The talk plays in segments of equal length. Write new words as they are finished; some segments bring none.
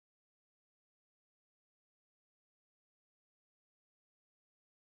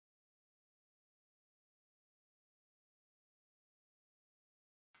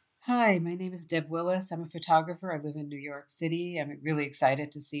Hi, my name is Deb Willis. I'm a photographer. I live in New York City. I'm really excited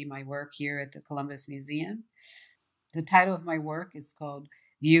to see my work here at the Columbus Museum. The title of my work is called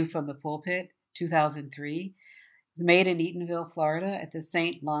View from the Pulpit, 2003. It's made in Eatonville, Florida at the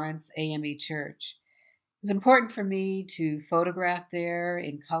St. Lawrence AME Church. It's important for me to photograph there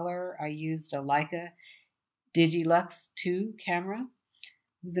in color. I used a Leica Digilux 2 camera.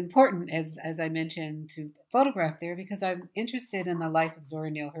 It was important, as I mentioned, to photograph there because I'm interested in the life of Zora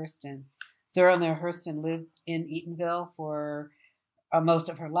Neale Hurston. Zora Neale Hurston lived in Eatonville for most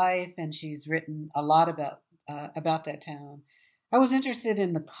of her life, and she's written a lot about that town. I was interested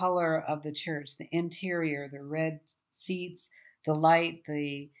in the color of the church, the interior, the red seats, the light,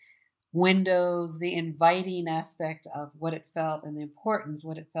 the windows, the inviting aspect of what it felt, and the importance,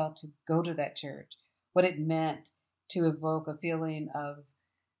 what it felt to go to that church, what it meant to evoke a feeling of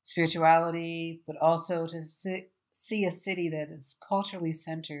spirituality, but also to see a city that is culturally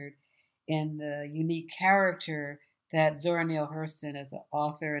centered in the unique character that Zora Neale Hurston, as an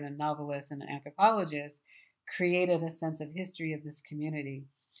author and a novelist and an anthropologist, created a sense of history of this community.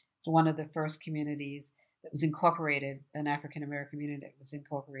 It's one of the first communities that was incorporated, an African American community that was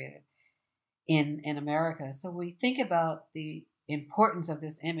incorporated in America. So when we think about the importance of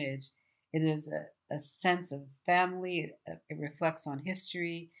this image, it is a sense of family. It reflects on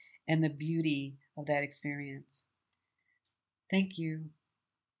history and the beauty of that experience. Thank you.